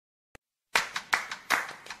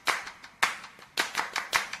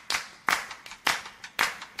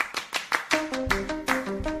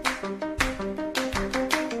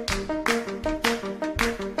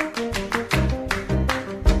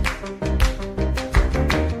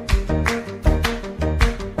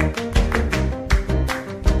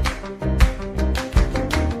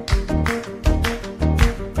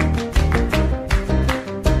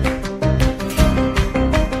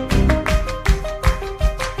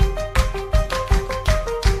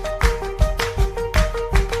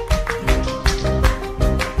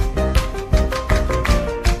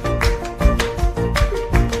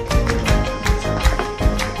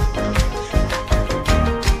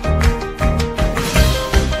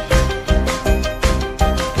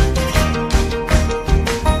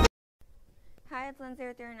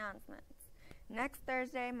announcements. Next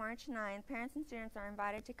Thursday, March 9th, parents and students are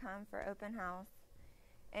invited to come for open house.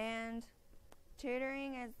 And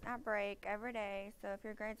tutoring is at break every day, so if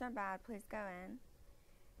your grades are bad, please go in.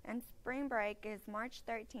 And spring break is March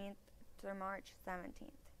 13th through March 17th.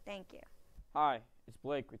 Thank you. Hi, it's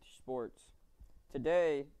Blake with sports.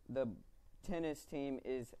 Today, the tennis team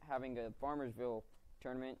is having a Farmersville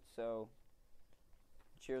tournament, so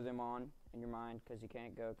cheer them on in your mind because you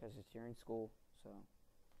can't go because you're in school.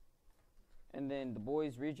 And then the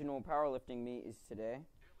boys' regional powerlifting meet is today,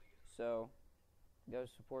 so go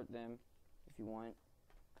support them if you want.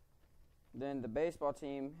 Then the baseball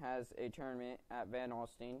team has a tournament at Van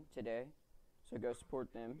Alstyne today, so go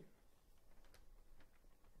support them.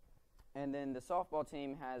 And then the softball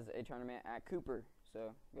team has a tournament at Cooper,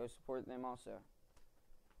 so go support them also.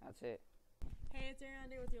 That's it. Hey, it's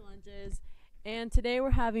Ariana with your lunches. And today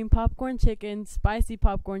we're having popcorn chicken, spicy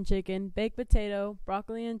popcorn chicken, baked potato,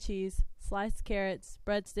 broccoli and cheese, sliced carrots,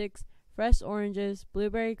 breadsticks, fresh oranges,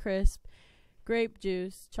 blueberry crisp, grape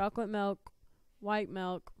juice, chocolate milk, white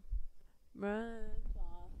milk,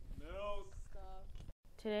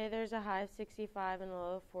 Today there's a high of 65 and a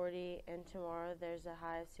low of 40, and tomorrow there's a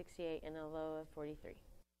high of 68 and a low of 43.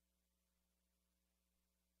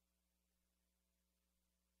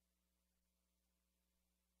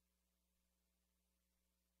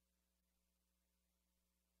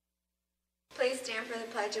 Please stand for the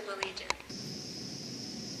Pledge of Allegiance.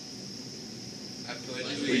 I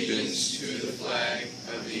pledge allegiance to the flag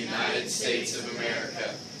of the United States of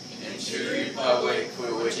America and to the republic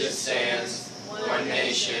for which it stands, one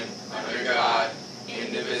nation, under God,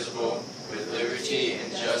 indivisible, with liberty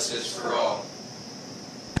and justice for all.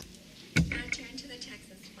 Now turn to the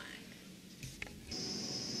Texas flag.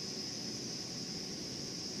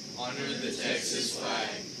 Honor the Texas flag.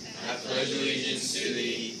 I pledge allegiance to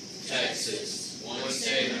thee, Texas, one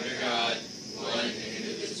state under God, one and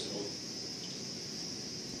indivisible.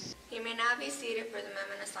 You may now be seated for the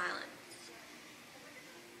moment of silence.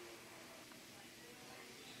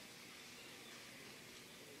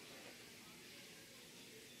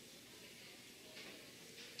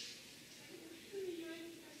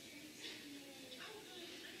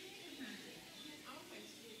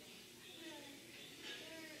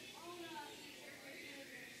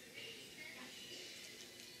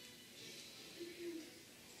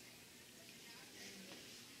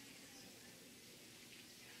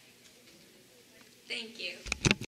 Thank you.